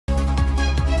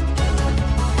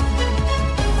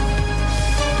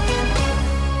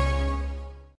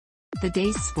The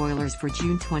day's spoilers for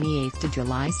June 28 to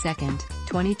July 2,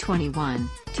 2021,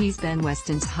 tease Ben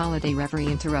Weston's holiday reverie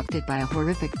interrupted by a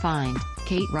horrific find,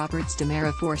 Kate Roberts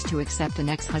DiMera forced to accept an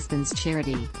ex-husband's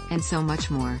charity, and so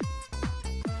much more.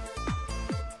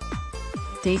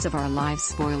 Days of Our Lives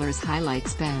spoilers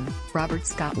highlights Ben, Robert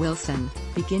Scott Wilson,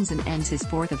 begins and ends his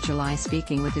 4th of July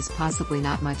speaking with his possibly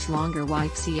not much longer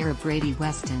wife Ciara Brady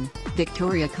Weston,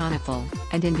 Victoria Konefal,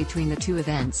 and in between the two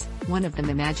events, one of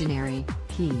them imaginary,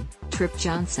 he, Trip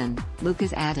Johnson,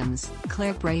 Lucas Adams,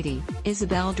 Claire Brady,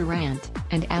 Isabel Durant,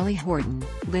 and Allie Horton,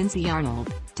 Lindsay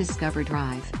Arnold, discover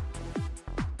Drive.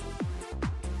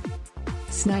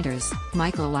 Snyder's,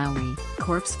 Michael Lowry,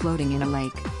 corpse floating in a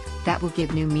lake. That will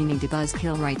give new meaning to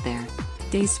Buzzkill right there.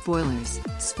 Day's spoilers,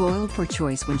 spoiled for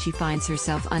choice when she finds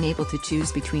herself unable to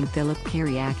choose between Philip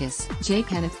Kiriakis, J.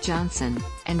 Kenneth Johnson,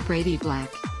 and Brady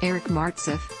Black, Eric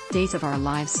Martsolf. Days of Our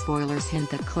Lives spoilers hint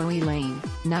that Chloe Lane,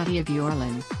 Nadia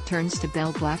Bjorlin, turns to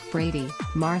Belle Black Brady,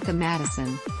 Martha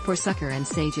Madison, for succor and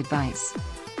sage advice.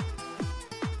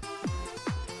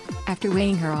 After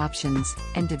weighing her options,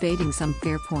 and debating some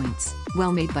fair points,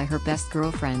 well made by her best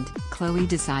girlfriend, Chloe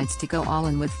decides to go all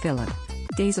in with Philip.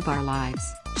 Days of Our Lives,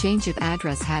 change of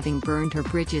address having burned her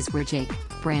bridges where Jake,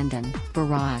 Brandon,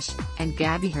 Barrage, and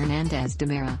Gabby Hernandez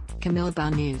DiMera, Camila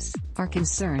Banus, are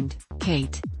concerned.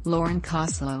 Kate, Lauren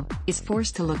Koslow, is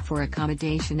forced to look for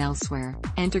accommodation elsewhere.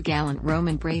 Enter gallant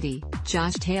Roman Brady,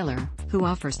 Josh Taylor, who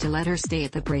offers to let her stay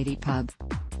at the Brady pub.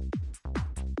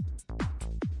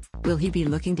 Will he be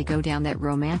looking to go down that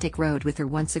romantic road with her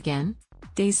once again?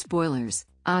 Days spoilers,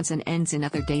 odds and ends in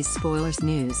other days spoilers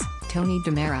news. Tony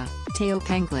DiMera, Teo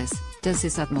Penglis, does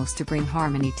his utmost to bring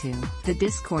harmony to the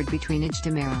discord between Ij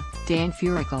DiMera, Dan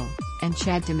Furical, and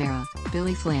Chad DiMera,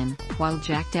 Billy Flynn, while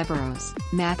Jack Devereaux,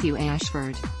 Matthew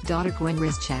Ashford, daughter Gwen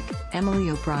Rizchek, Emily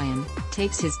O'Brien,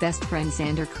 takes his best friend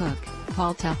Xander Cook,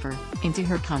 Paul Tuffer, into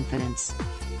her confidence.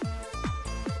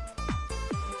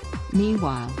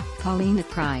 Meanwhile, Paulina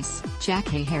Price, Jack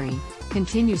Harry,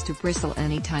 continues to bristle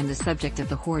anytime the subject of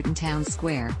the Horton Town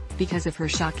Square, because of her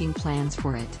shocking plans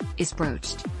for it, is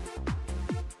broached.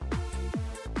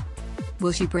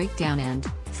 Will she break down and,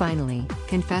 finally,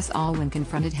 confess all when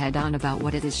confronted head-on about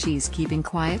what it is she's keeping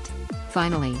quiet?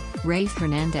 Finally, Rafe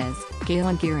Hernandez,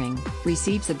 Galen Gearing,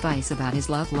 receives advice about his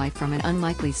love life from an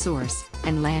unlikely source,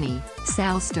 and Lanny,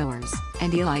 Sal Stowers,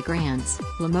 and Eli Grant's,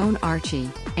 Lamone Archie,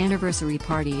 anniversary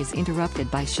party is interrupted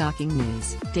by shocking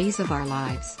news. Days of Our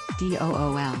Lives,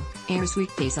 DOOL, airs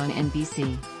weekdays on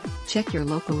NBC. Check your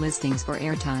local listings for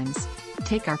airtimes.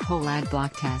 Take our poll ad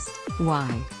block test. Why?